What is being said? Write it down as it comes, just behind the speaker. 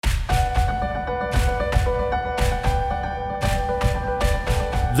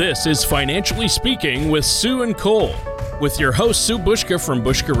This is Financially Speaking with Sue and Cole, with your host Sue Bushka from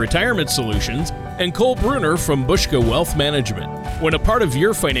Bushka Retirement Solutions and Cole Bruner from Bushka Wealth Management. When a part of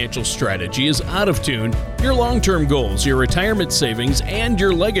your financial strategy is out of tune, your long-term goals, your retirement savings, and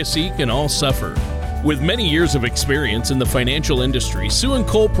your legacy can all suffer. With many years of experience in the financial industry, Sue and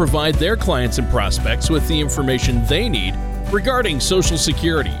Cole provide their clients and prospects with the information they need regarding Social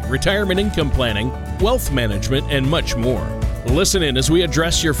Security, retirement income planning, wealth management, and much more. Listen in as we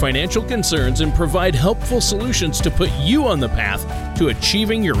address your financial concerns and provide helpful solutions to put you on the path to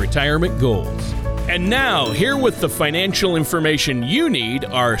achieving your retirement goals. And now, here with the financial information you need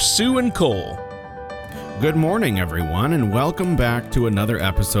are Sue and Cole. Good morning, everyone, and welcome back to another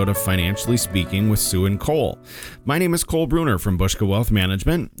episode of Financially Speaking with Sue and Cole. My name is Cole Bruner from Bushka Wealth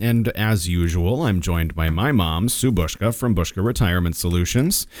Management, and as usual, I'm joined by my mom, Sue Bushka from Bushka Retirement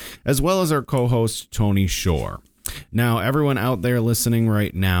Solutions, as well as our co-host, Tony Shore. Now, everyone out there listening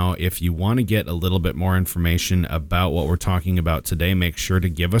right now, if you want to get a little bit more information about what we're talking about today, make sure to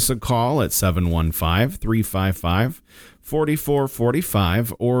give us a call at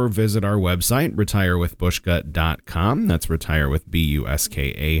 715-355-4445 or visit our website, retirewithbushka.com. That's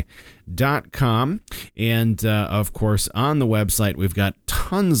retirewithbushka.com. And of course, on the website, we've got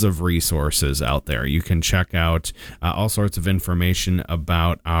tons of resources out there. You can check out all sorts of information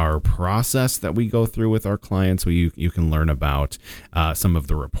about our process that we go through with our clients. You can learn about some of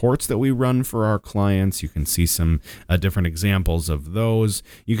the reports that we run for our clients. You can see some different examples of those.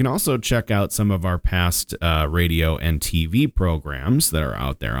 You can also check out some of our past radio and TV programs that are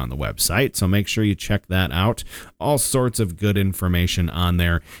out there on the website. So make sure you check that out. All sorts of good information on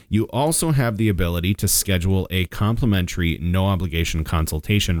there. You also have the ability to schedule a complimentary, no obligation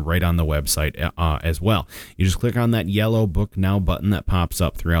consultation right on the website as well. You just click on that yellow Book Now button that pops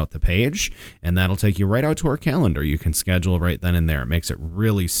up throughout the page, and that'll take you right out to our calendar. You can schedule right then and there. It makes it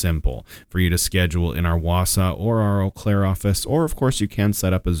really simple for you to schedule in our Wausau or our Eau Claire office, or of course you can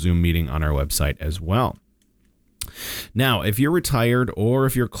set up a Zoom meeting on our website as well. Now, if you're retired or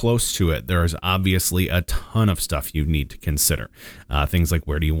if you're close to it, there's obviously a ton of stuff you need to consider. Things like,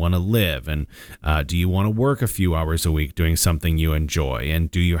 where do you want to live? And do you want to work a few hours a week doing something you enjoy? And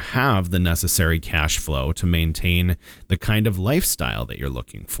do you have the necessary cash flow to maintain the kind of lifestyle that you're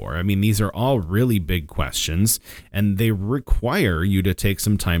looking for? I mean, these are all really big questions, and they require you to take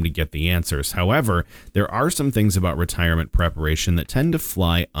some time to get the answers. However, there are some things about retirement preparation that tend to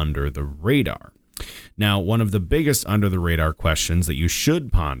fly under the radar. Now, one of the biggest under-the-radar questions that you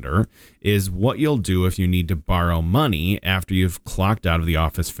should ponder is what you'll do if you need to borrow money after you've clocked out of the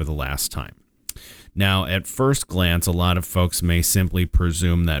office for the last time. Now, at first glance, a lot of folks may simply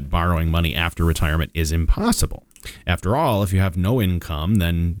presume that borrowing money after retirement is impossible. After all, if you have no income,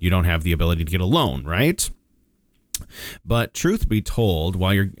 then you don't have the ability to get a loan, right? But truth be told,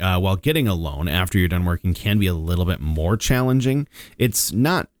 while getting a loan after you're done working can be a little bit more challenging, it's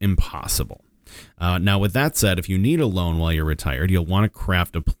not impossible. Now, with that said, if you need a loan while you're retired, you'll want to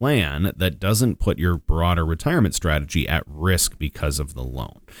craft a plan that doesn't put your broader retirement strategy at risk because of the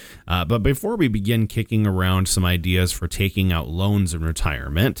loan. But before we begin kicking around some ideas for taking out loans in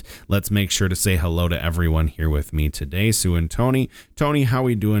retirement, let's make sure to say hello to everyone here with me today, Sue and Tony. Tony, how are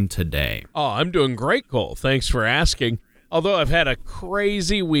we doing today? Oh, I'm doing great, Cole. Thanks for asking. Although I've had a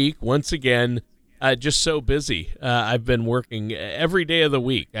crazy week once again. Just so busy. I've been working every day of the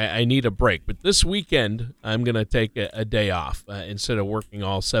week. I need a break. But this weekend, I'm going to take a day off. Instead of working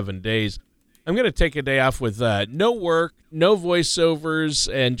all 7 days, I'm going to take a day off with no work, no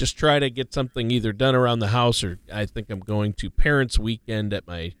voiceovers, and just try to get something either done around the house, or I think I'm going to Parents' Weekend at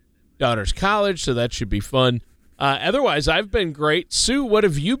my daughter's college, so that should be fun. Otherwise, I've been great. Sue, what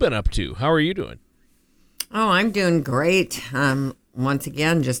have you been up to? How are you doing? Oh, I'm doing great. Once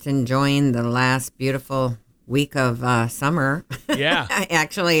again, just enjoying the last beautiful week of summer. Yeah.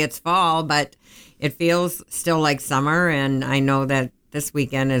 Actually, it's fall, but it feels still like summer. And I know that this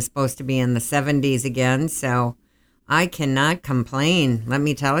weekend is supposed to be in the 70s again. So I cannot complain, let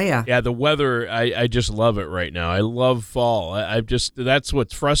me tell you. Yeah, the weather, I just love it right now. I love fall. That's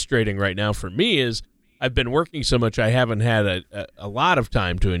what's frustrating right now for me is I've been working so much I haven't had a lot of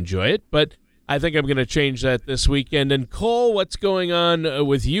time to enjoy it. But I think I'm going to change that this weekend. And Cole, what's going on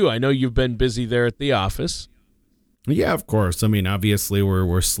with you? I know you've been busy there at the office. Yeah, of course. I mean, obviously,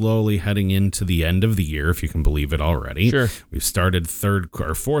 we're slowly heading into the end of the year, if you can believe it already. Sure. We've started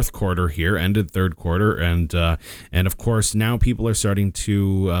fourth quarter here, ended third quarter, and of course now people are starting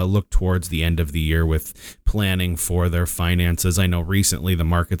to look towards the end of the year with planning for their finances. I know recently the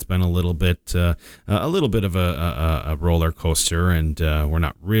market's been a little bit of a roller coaster, and we're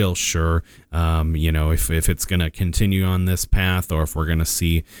not real sure, if it's going to continue on this path or if we're going to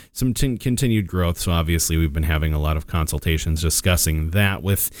see some continued growth. So obviously, we've been having a lot of consultations discussing that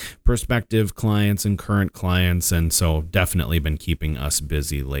with prospective clients and current clients, and so definitely been keeping us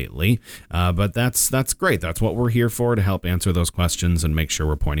busy lately. But that's great. That's what we're here for, to help answer those questions and make sure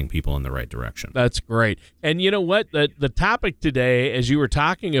we're pointing people in the right direction. That's great. And you know what? The topic today, as you were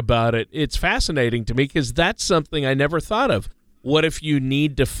talking about it, it's fascinating to me because that's something I never thought of. What if you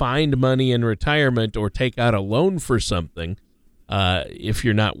need to find money in retirement or take out a loan for something? If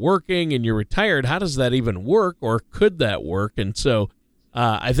you're not working and you're retired, how does that even work, or could that work? And so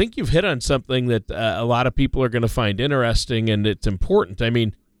I think you've hit on something that a lot of people are going to find interesting, and it's important. I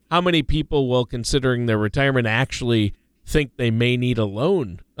mean, how many people, while considering their retirement, actually think they may need a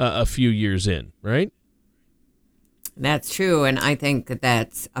loan a few years in, right? That's true, and I think that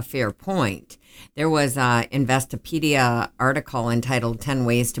that's a fair point. There was an Investopedia article entitled 10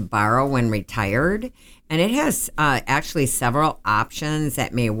 Ways to Borrow When Retired, and it has actually several options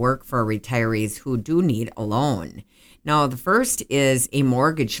that may work for retirees who do need a loan. Now, the first is a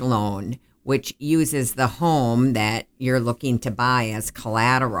mortgage loan, which uses the home that you're looking to buy as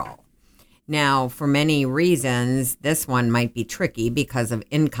collateral. Now, for many reasons, this one might be tricky because of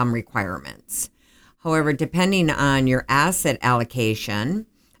income requirements. However, depending on your asset allocation,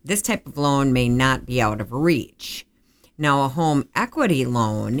 this type of loan may not be out of reach. Now, a home equity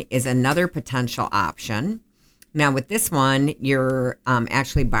loan is another potential option. Now, with this one, you're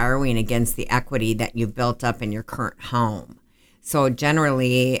actually borrowing against the equity that you've built up in your current home. So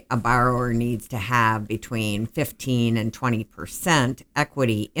generally, a borrower needs to have between 15 and 20%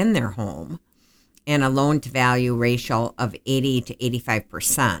 equity in their home and a loan-to-value ratio of 80 to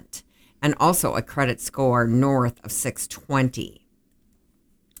 85%, and also a credit score north of 620.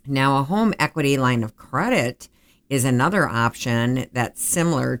 Now, a home equity line of credit is another option that's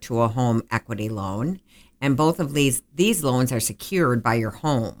similar to a home equity loan, and both of these loans are secured by your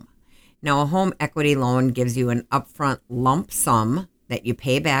home. Now, a home equity loan gives you an upfront lump sum that you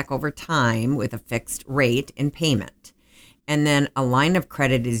pay back over time with a fixed rate in payment. And then a line of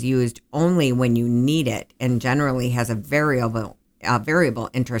credit is used only when you need it and generally has a variable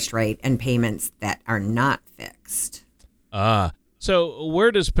interest rate and payments that are not fixed. So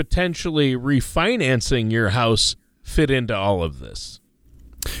where does potentially refinancing your house fit into all of this?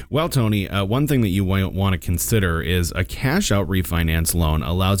 Well, Tony, one thing that you want to consider is a cash-out refinance loan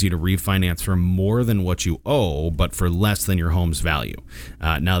allows you to refinance for more than what you owe, but for less than your home's value.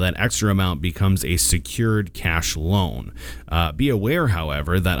 Now, that extra amount becomes a secured cash loan. Be aware,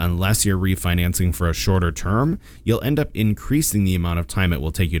 however, that unless you're refinancing for a shorter term, you'll end up increasing the amount of time it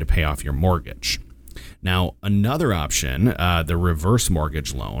will take you to pay off your mortgage. Now, another option, the reverse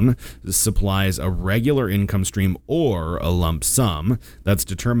mortgage loan, supplies a regular income stream or a lump sum that's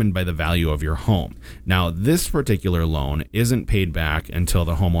determined by the value of your home. Now, this particular loan isn't paid back until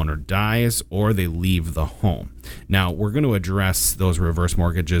the homeowner dies or they leave the home. Now, we're going to address those reverse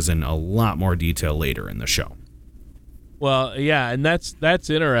mortgages in a lot more detail later in the show. Well, yeah, and that's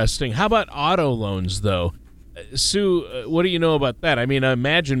interesting. How about auto loans, though? Sue, what do you know about that? I mean, I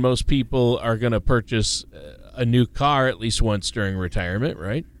imagine most people are going to purchase a new car at least once during retirement,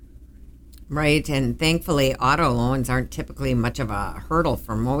 right? Right, and thankfully, auto loans aren't typically much of a hurdle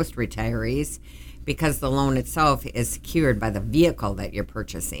for most retirees because the loan itself is secured by the vehicle that you're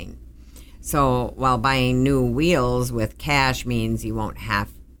purchasing. So while buying new wheels with cash means you won't have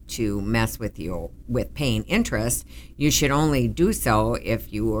to mess with paying interest, you should only do so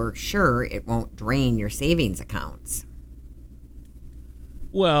if you are sure it won't drain your savings accounts.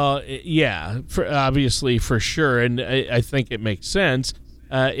 Well, yeah, obviously for sure, and I think it makes sense.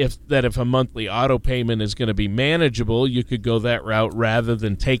 If a monthly auto payment is going to be manageable, you could go that route rather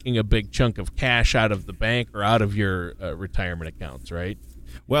than taking a big chunk of cash out of the bank or out of your retirement accounts, right?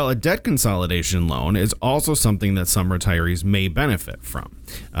 Well, a debt consolidation loan is also something that some retirees may benefit from.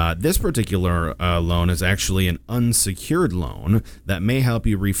 This particular loan is actually an unsecured loan that may help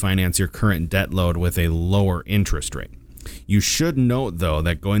you refinance your current debt load with a lower interest rate. You should note, though,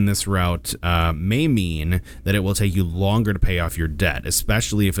 that going this route may mean that it will take you longer to pay off your debt,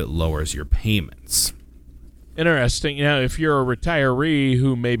 especially if it lowers your payments. Interesting. Now, if you're a retiree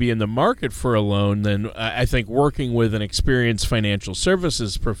who may be in the market for a loan, then I think working with an experienced financial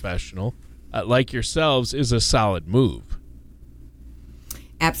services professional like yourselves is a solid move.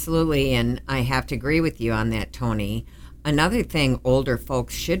 Absolutely, and I have to agree with you on that, Tony. Another thing older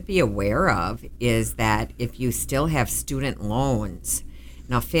folks should be aware of is that if you still have student loans,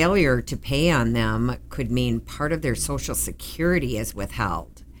 now failure to pay on them could mean part of their Social Security is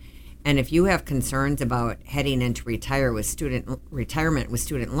withheld. And if you have concerns about heading into retirement with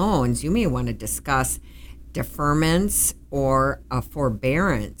student loans, you may want to discuss deferments or a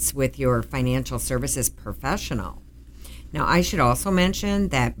forbearance with your financial services professional. Now, I should also mention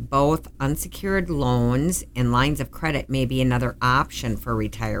that both unsecured loans and lines of credit may be another option for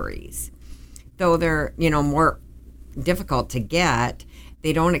retirees. Though they're, more difficult to get,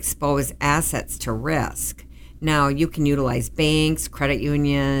 they don't expose assets to risk. Now, you can utilize banks, credit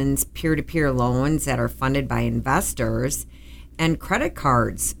unions, peer-to-peer loans that are funded by investors, and credit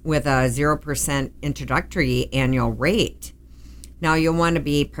cards with a 0% introductory annual rate. Now, you'll want to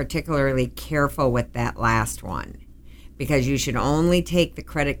be particularly careful with that last one, because you should only take the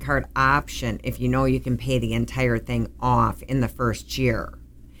credit card option if you know you can pay the entire thing off in the first year.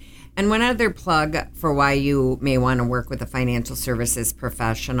 And one other plug for why you may want to work with a financial services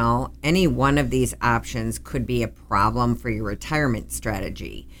professional, any one of these options could be a problem for your retirement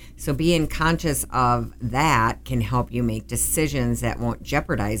strategy. So being conscious of that can help you make decisions that won't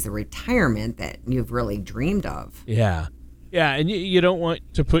jeopardize the retirement that you've really dreamed of. Yeah. Yeah, and you don't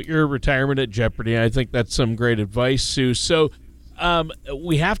want to put your retirement at jeopardy. I think that's some great advice, Sue. So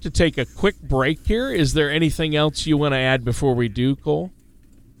we have to take a quick break here. Is there anything else you want to add before we do, Cole?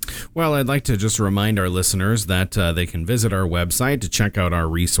 Well, I'd like to just remind our listeners that they can visit our website to check out our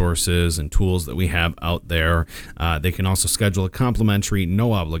resources and tools that we have out there. They can also schedule a complimentary,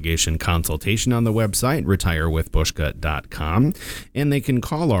 no-obligation consultation on the website, retirewithbushka.com. And they can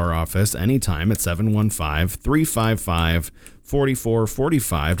call our office anytime at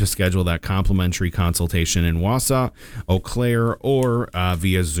 715-355-4445 to schedule that complimentary consultation in Wausau, Eau Claire, or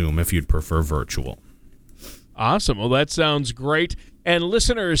via Zoom if you'd prefer virtual. Awesome. Well, that sounds great. And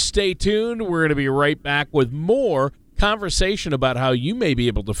listeners, stay tuned. We're going to be right back with more conversation about how you may be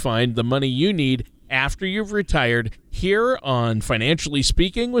able to find the money you need after you've retired here on Financially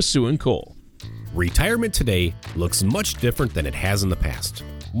Speaking with Sue and Cole. Retirement today looks much different than it has in the past.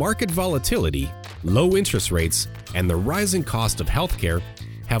 Market volatility, low interest rates, and the rising cost of healthcare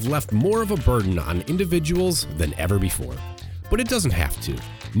have left more of a burden on individuals than ever before. But it doesn't have to.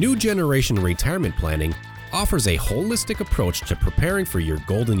 New Generation Retirement Planning offers a holistic approach to preparing for your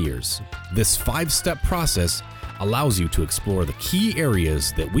golden years. This 5-step process allows you to explore the key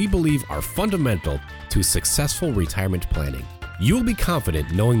areas that we believe are fundamental to successful retirement planning. You will be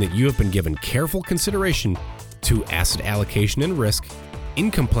confident knowing that you have been given careful consideration to asset allocation and risk,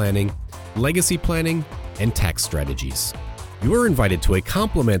 income planning, legacy planning, and tax strategies. You are invited to a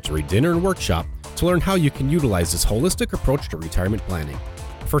complimentary dinner and workshop to learn how you can utilize this holistic approach to retirement planning.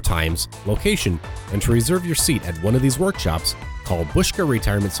 For times, location, and to reserve your seat at one of these workshops, call Bushka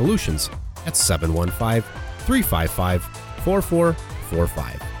Retirement Solutions at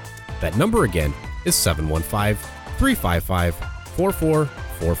 715-355-4445. That number again is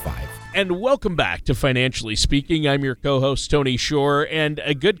 715-355-4445. And welcome back to Financially Speaking. I'm your co-host, Tony Shore, and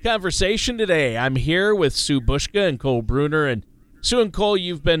a good conversation today. I'm here with Sue Bushka and Cole Bruner. And Sue and Cole,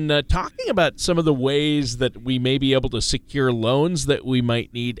 you've been talking about some of the ways that we may be able to secure loans that we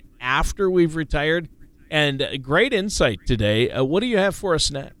might need after we've retired. And great insight today. What do you have for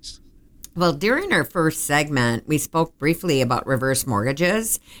us next? Well, during our first segment, we spoke briefly about reverse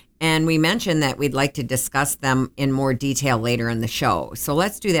mortgages, and we mentioned that we'd like to discuss them in more detail later in the show. So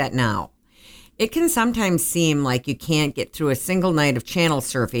let's do that now. It can sometimes seem like you can't get through a single night of channel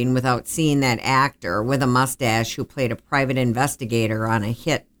surfing without seeing that actor with a mustache who played a private investigator on a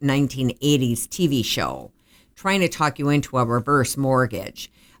hit 1980s TV show, trying to talk you into a reverse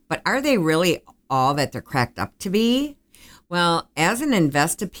mortgage. But are they really all that they're cracked up to be? Well, as an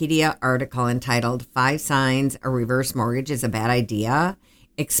Investopedia article entitled 5 Signs a Reverse Mortgage is a Bad Idea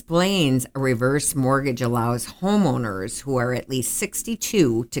explains, a reverse mortgage allows homeowners who are at least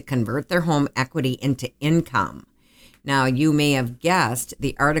 62 to convert their home equity into income. Now, you may have guessed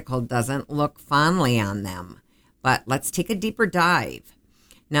the article doesn't look fondly on them, but let's take a deeper dive.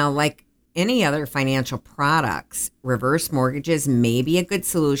 Now, like any other financial products, reverse mortgages may be a good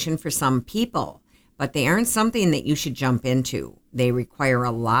solution for some people, but they aren't something that you should jump into. They require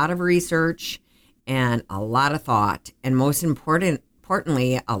a lot of research and a lot of thought, and most importantly,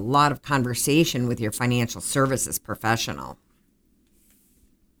 a lot of conversation with your financial services professional.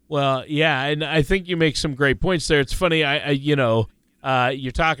 Well, yeah, and I think you make some great points there. It's funny,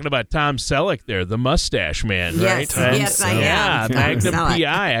 You're talking about Tom Selleck there, the mustache man, right? Yes, I am. Yeah, Magnum Selleck.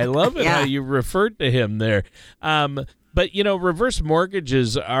 PI. I love it how you referred to him there. But, reverse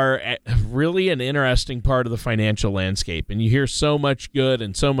mortgages are really an interesting part of the financial landscape, and you hear so much good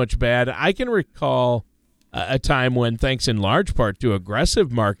and so much bad. I can recall a time when, thanks in large part to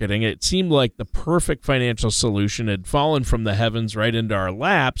aggressive marketing, it seemed like the perfect financial solution had fallen from the heavens right into our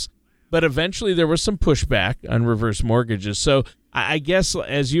laps, but eventually there was some pushback on reverse mortgages. So I guess,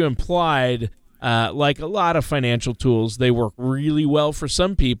 as you implied, like a lot of financial tools, they work really well for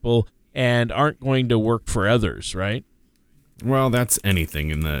some people and aren't going to work for others, right? Well, that's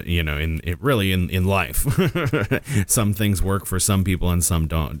anything in life. Some things work for some people and some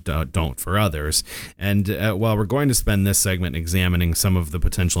don't for others. And while we're going to spend this segment examining some of the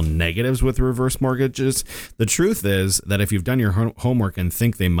potential negatives with reverse mortgages, the truth is that if you've done your homework and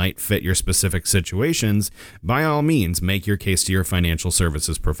think they might fit your specific situations, by all means, make your case to your financial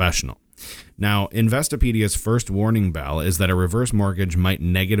services professional. Now, Investopedia's first warning bell is that a reverse mortgage might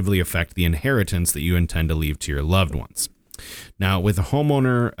negatively affect the inheritance that you intend to leave to your loved ones. Now, with a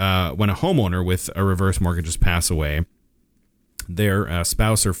homeowner, when a homeowner with a reverse mortgage pass away, their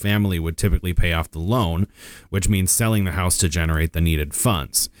spouse or family would typically pay off the loan, which means selling the house to generate the needed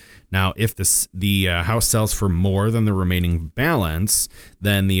funds. Now, if the house sells for more than the remaining balance,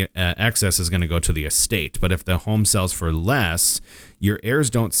 then the excess is going to go to the estate. But if the home sells for less, your heirs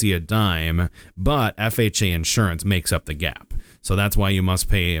don't see a dime, but FHA insurance makes up the gap. So that's why you must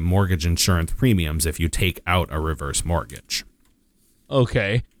pay mortgage insurance premiums if you take out a reverse mortgage.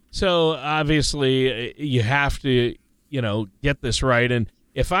 Okay. So obviously you have to, get this right. And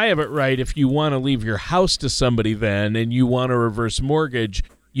if I have it right, if you want to leave your house to somebody then and you want a reverse mortgage,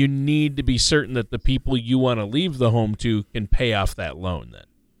 you need to be certain that the people you want to leave the home to can pay off that loan then.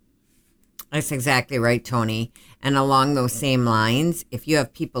 That's exactly right, Tony. And along those same lines, if you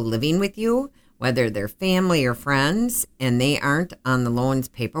have people living with you, whether they're family or friends, and they aren't on the loan's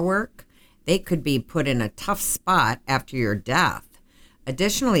paperwork, they could be put in a tough spot after your death.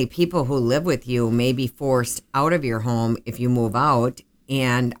 Additionally, people who live with you may be forced out of your home if you move out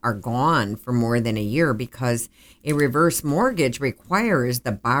and are gone for more than a year, because a reverse mortgage requires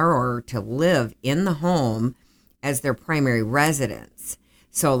the borrower to live in the home as their primary residence.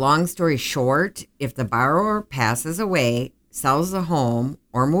 So long story short, if the borrower passes away, sells the home,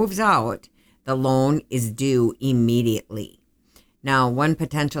 or moves out, the loan is due immediately. Now, one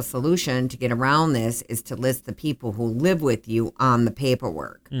potential solution to get around this is to list the people who live with you on the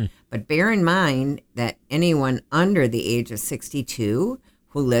paperwork. But bear in mind that anyone under the age of 62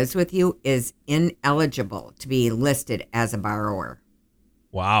 who lives with you is ineligible to be listed as a borrower.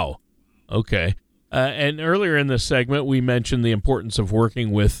 Wow. Okay. And earlier in this segment, we mentioned the importance of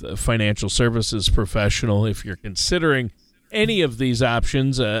working with a financial services professional if you're considering any of these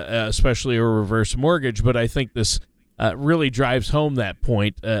options, especially a reverse mortgage. But I think this really drives home that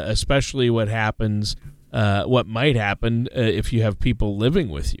point, especially what might happen if you have people living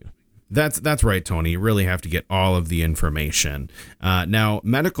with you. That's right, Tony. You really have to get all of the information. Now,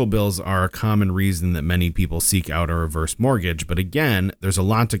 medical bills are a common reason that many people seek out a reverse mortgage, but again, there's a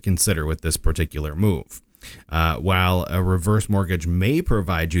lot to consider with this particular move. While a reverse mortgage may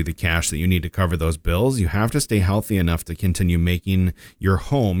provide you the cash that you need to cover those bills, you have to stay healthy enough to continue making your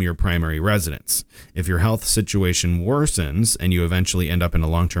home your primary residence. If your health situation worsens and you eventually end up in a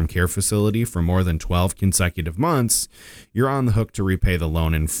long-term care facility for more than 12 consecutive months, you're on the hook to repay the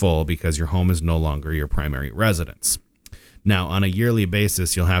loan in full because your home is no longer your primary residence. Now, on a yearly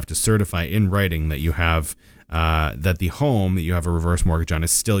basis, you'll have to certify in writing that you have that the home that you have a reverse mortgage on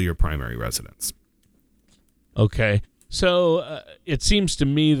is still your primary residence. Okay. So it seems to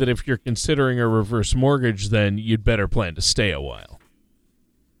me that if you're considering a reverse mortgage, then you'd better plan to stay a while.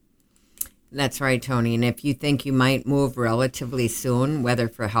 That's right, Tony. And if you think you might move relatively soon, whether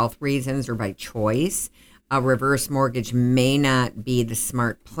for health reasons or by choice, a reverse mortgage may not be the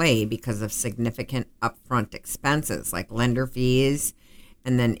smart play because of significant upfront expenses like lender fees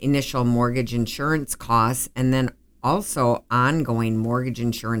and then initial mortgage insurance costs and then also ongoing mortgage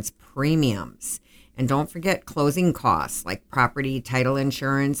insurance premiums. And don't forget closing costs like property title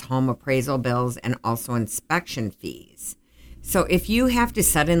insurance, home appraisal bills, and also inspection fees. So if you have to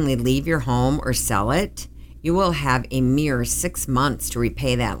suddenly leave your home or sell it, you will have a mere 6 months to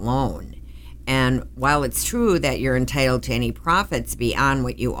repay that loan. And while it's true that you're entitled to any profits beyond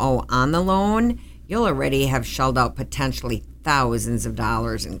what you owe on the loan, you'll already have shelled out potentially thousands of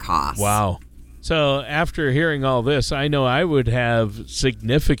dollars in costs. Wow. So after hearing all this, I know I would have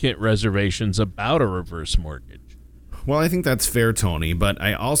significant reservations about a reverse mortgage. Well, I think that's fair, Tony, but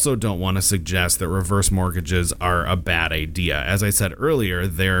I also don't want to suggest that reverse mortgages are a bad idea. As I said earlier,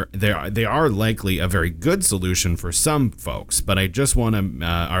 they are likely a very good solution for some folks, but I just want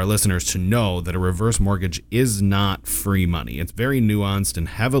our listeners to know that a reverse mortgage is not free money. It's very nuanced and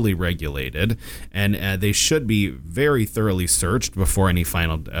heavily regulated, and they should be very thoroughly searched before any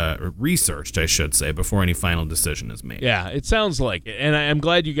final researched, I should say, before any final decision is made. Yeah, it sounds like it, and I'm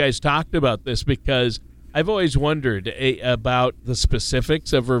glad you guys talked about this because I've always wondered about the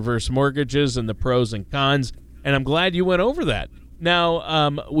specifics of reverse mortgages and the pros and cons, and I'm glad you went over that.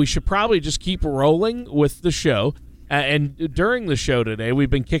 Now, we should probably just keep rolling with the show. And during the show today, we've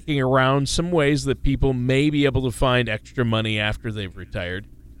been kicking around some ways that people may be able to find extra money after they've retired.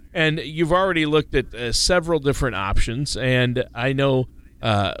 And you've already looked at several different options, and I know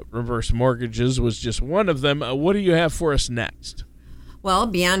reverse mortgages was just one of them. What do you have for us next? Well,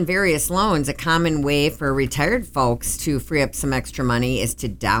 beyond various loans, a common way for retired folks to free up some extra money is to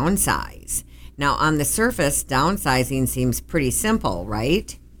downsize. Now, on the surface, downsizing seems pretty simple,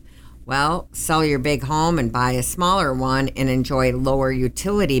 right? Well, sell your big home and buy a smaller one and enjoy lower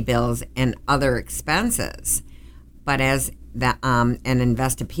utility bills and other expenses. But as an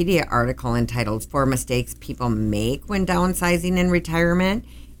Investopedia article entitled 4 Mistakes People Make When Downsizing in Retirement,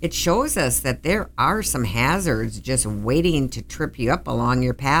 it shows us that there are some hazards just waiting to trip you up along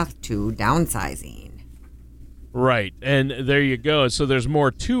your path to downsizing. Right, and there you go. So there's more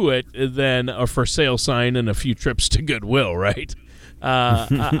to it than a for sale sign and a few trips to Goodwill, right?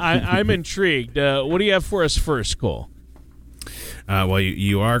 I'm intrigued. What do you have for us first, Cole? Well,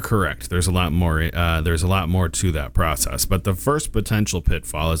 you are correct. There's a lot more. There's a lot more to that process. But the first potential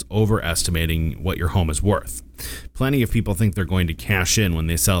pitfall is overestimating what your home is worth. Plenty of people think they're going to cash in when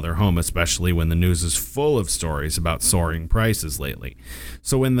they sell their home, especially when the news is full of stories about soaring prices lately.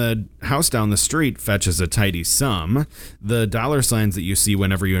 So when the house down the street fetches a tidy sum, the dollar signs that you see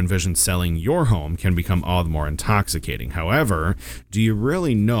whenever you envision selling your home can become all the more intoxicating. However, do you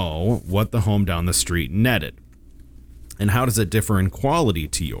really know what the home down the street netted? And how does it differ in quality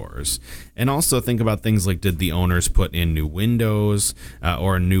to yours? And also think about things like, did the owners put in new windows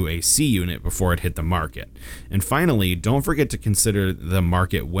or a new AC unit before it hit the market? And finally, don't forget to consider the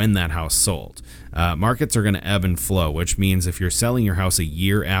market when that house sold. Markets are going to ebb and flow, which means if you're selling your house a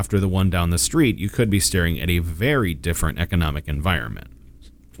year after the one down the street, you could be staring at a very different economic environment.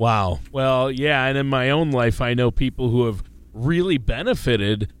 Wow. Well, yeah, and in my own life, I know people who have really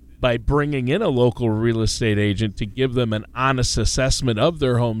benefited by bringing in a local real estate agent to give them an honest assessment of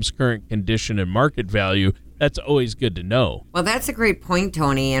their home's current condition and market value. That's always good to know. Well, that's a great point,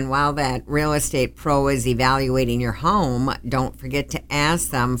 Tony. And while that real estate pro is evaluating your home, don't forget to ask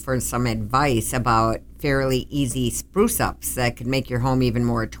them for some advice about fairly easy spruce-ups that could make your home even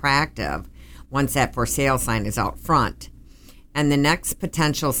more attractive once that for sale sign is out front. And the next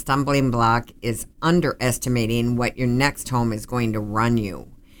potential stumbling block is underestimating what your next home is going to run you.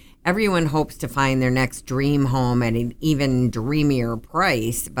 Everyone hopes to find their next dream home at an even dreamier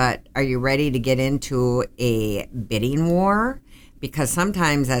price, but are you ready to get into a bidding war? Because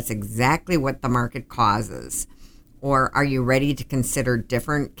sometimes that's exactly what the market causes. Or are you ready to consider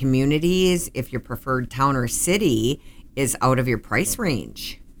different communities if your preferred town or city is out of your price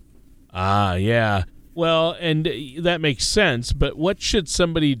range? Yeah. Well, and that makes sense, but what should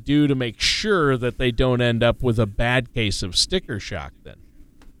somebody do to make sure that they don't end up with a bad case of sticker shock then?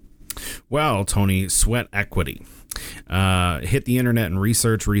 Well, Tony, sweat equity. Hit the internet and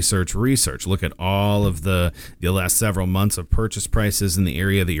research. Look at all of the last several months of purchase prices in the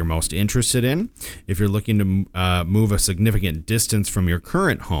area that you're most interested in. If you're looking to move a significant distance from your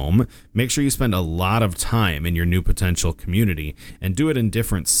current home, make sure you spend a lot of time in your new potential community and do it in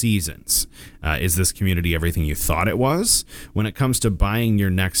different seasons. Is this community everything you thought it was? When it comes to buying your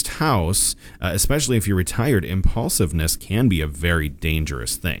next house, especially if you're retired, impulsiveness can be a very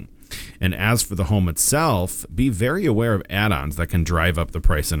dangerous thing. And as for the home itself, be very aware of add-ons that can drive up the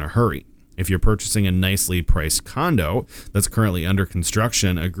price in a hurry. If you're purchasing a nicely priced condo that's currently under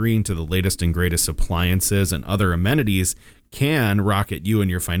construction, agreeing to the latest and greatest appliances and other amenities can rocket you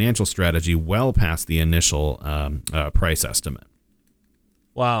and your financial strategy well past the initial price estimate.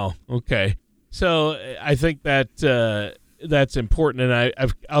 Wow. Okay. So I think that that's important,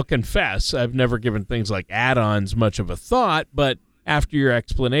 and I'll confess I've never given things like add-ons much of a thought, but after your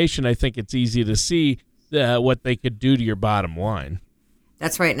explanation, I think it's easy to see what they could do to your bottom line.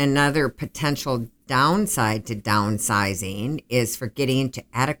 That's right. And another potential downside to downsizing is forgetting to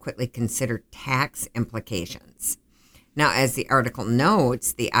adequately consider tax implications. Now, as the article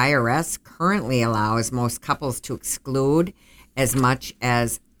notes, the IRS currently allows most couples to exclude as much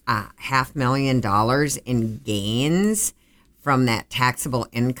as $500,000 in gains from that taxable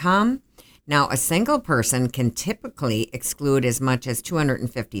income. Now, a single person can typically exclude as much as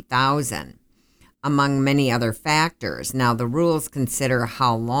 $250,000, among many other factors. Now, the rules consider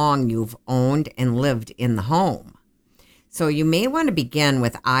how long you've owned and lived in the home. So you may want to begin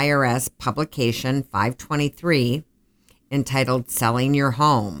with IRS Publication 523, entitled Selling Your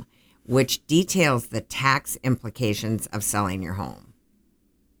Home, which details the tax implications of selling your home.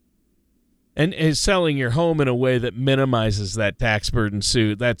 And is selling your home in a way that minimizes that tax burden,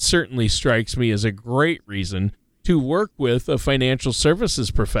 Sue. That certainly strikes me as a great reason to work with a financial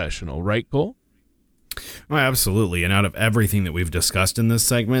services professional, right, Cole? Well, absolutely. And out of everything that we've discussed in this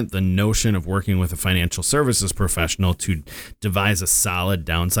segment, the notion of working with a financial services professional to devise a solid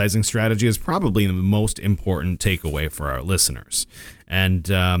downsizing strategy is probably the most important takeaway for our listeners. And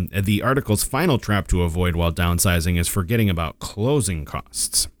the article's final trap to avoid while downsizing is forgetting about closing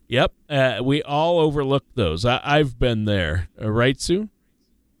costs. Yep. We all overlook those. I've been there. Right, Sue?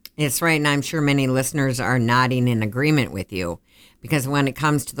 It's right, and I'm sure many listeners are nodding in agreement with you, because when it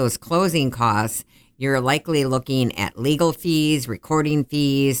comes to those closing costs, you're likely looking at legal fees, recording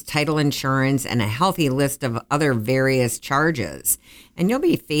fees, title insurance, and a healthy list of other various charges. And you'll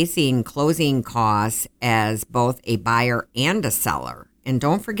be facing closing costs as both a buyer and a seller. And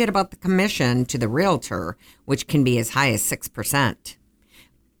don't forget about the commission to the realtor, which can be as high as 6%.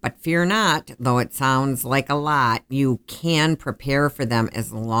 But fear not, though it sounds like a lot, you can prepare for them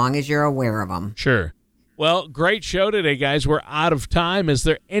as long as you're aware of them. Sure. Well, great show today, guys. We're out of time. Is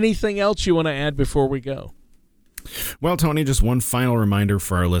there anything else you want to add before we go? Well, Tony, just one final reminder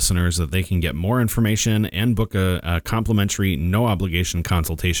for our listeners that they can get more information and book a complimentary, no-obligation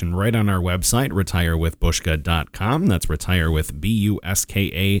consultation right on our website, retirewithbushka.com. That's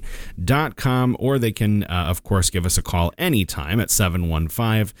retirewithbuska.com. Or they can, of course, give us a call anytime at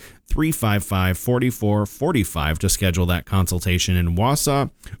 715-355-4445 to schedule that consultation in Wausau,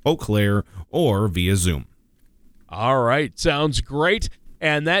 Eau Claire, or via Zoom. All right. Sounds great.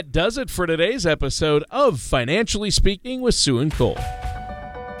 And that does it for today's episode of Financially Speaking with Sue and Cole.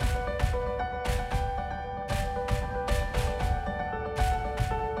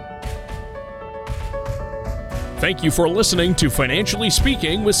 Thank you for listening to Financially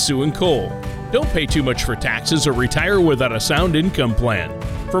Speaking with Sue and Cole. Don't pay too much for taxes or retire without a sound income plan.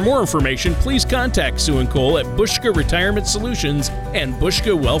 For more information, please contact Sue and Cole at Bushka Retirement Solutions and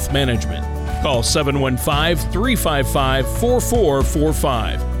Bushka Wealth Management. Call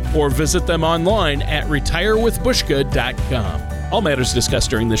 715-355-4445 or visit them online at retirewithbushka.com. All matters discussed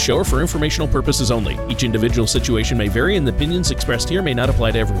during this show are for informational purposes only. Each individual situation may vary, and the opinions expressed here may not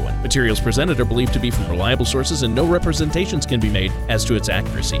apply to everyone. Materials presented are believed to be from reliable sources, and no representations can be made as to its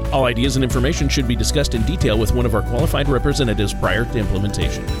accuracy. All ideas and information should be discussed in detail with one of our qualified representatives prior to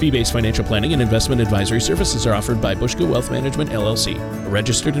implementation. Fee-based financial planning and investment advisory services are offered by Bushka Wealth Management, LLC, a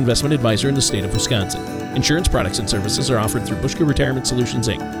registered investment advisor in the state of Wisconsin. Insurance products and services are offered through Bushka Retirement Solutions,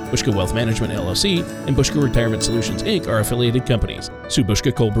 Inc. Bushka Wealth Management, LLC, and Bushka Retirement Solutions, Inc. are affiliated companies. Sue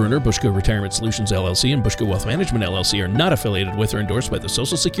Bushka, Cole Bruner, Bushka Retirement Solutions, LLC, and Bushka Wealth Management, LLC are not affiliated with or endorsed by the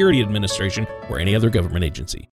Social Security Administration or any other government agency.